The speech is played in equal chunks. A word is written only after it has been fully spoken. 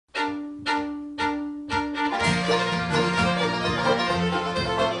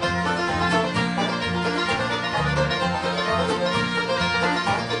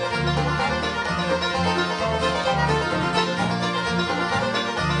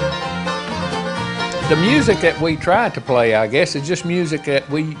The music that we try to play, I guess, is just music that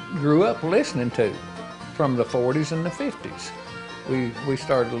we grew up listening to from the 40s and the 50s. We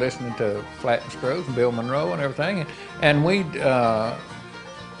started listening to Flatt and Scruggs and Bill Monroe and everything, and we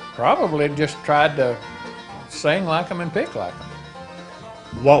probably just tried to sing like them and pick like them.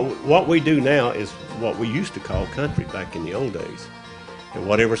 What we do now is what we used to call country back in the old days. And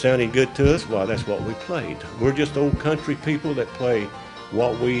whatever sounded good to us, well, that's what we played. We're just old country people that play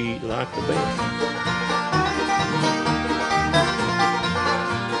what we like the best.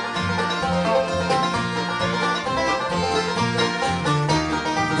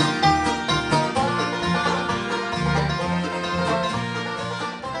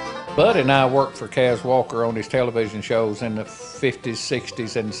 Bud and I worked for Kaz Walker on his television shows in the 50s,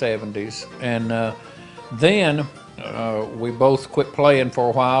 60s, and 70s. And then we both quit playing for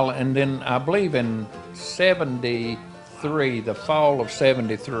a while. And then I believe in 73, the fall of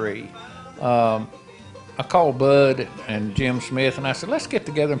 73, I called Bud and Jim Smith and I said, let's get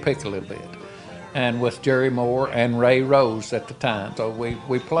together and pick a little bit. And with Jerry Moore and Ray Rose at the time. So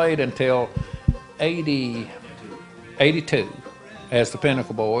we played until 82 as the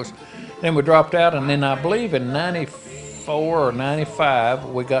Pinnacle Boys. Then we dropped out, and then I believe in 94 or 95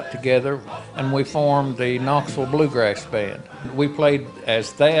 we got together and we formed the Knoxville Bluegrass Band. We played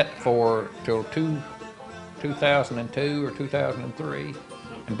as that till 2002 or 2003,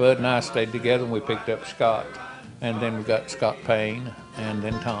 and Bud and I stayed together and we picked up Scott, and then we got Scott Payne and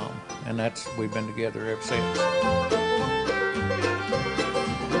then Tom, and we've been together ever since.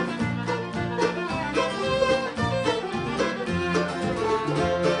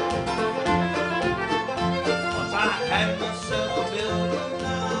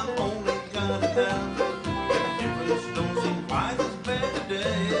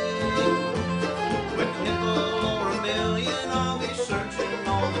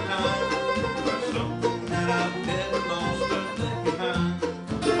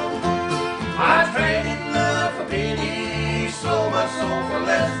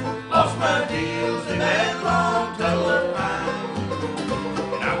 Lost my deals in that long tunnel of pine,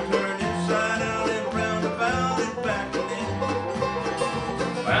 and I turned inside out and roundabout and back again.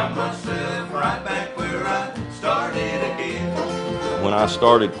 Found myself right back where I started again. When I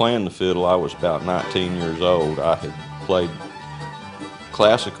started playing the fiddle, I was about 19 years old. I had played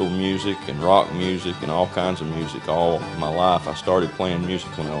classical music and rock music and all kinds of music all my life. I started playing music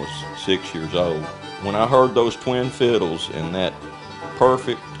when I was 6 years old. When I heard those twin fiddles and that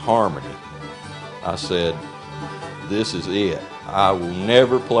perfect harmony, I said, this is it. I will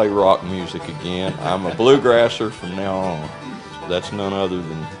never play rock music again. I'm a bluegrasser from now on. That's none other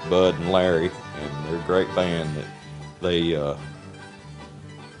than Bud and Larry, and they're a great band that they were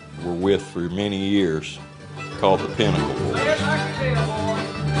with for many years, called the Pinnacle Boys.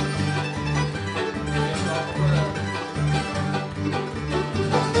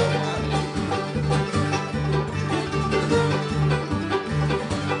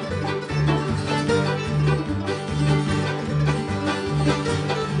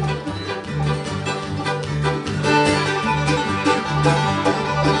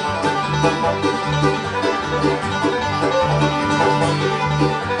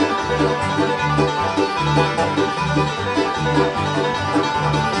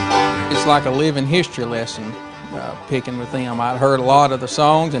 It's like a living history lesson, picking with them. I'd heard a lot of the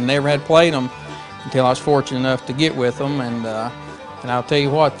songs and never had played them until I was fortunate enough to get with them. And I'll tell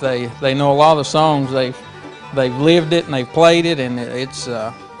you what, they know a lot of the songs. They've lived it and they've played it, and it's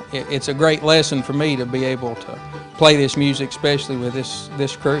a great lesson for me to be able to play this music, especially with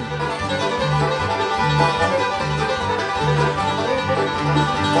this crew.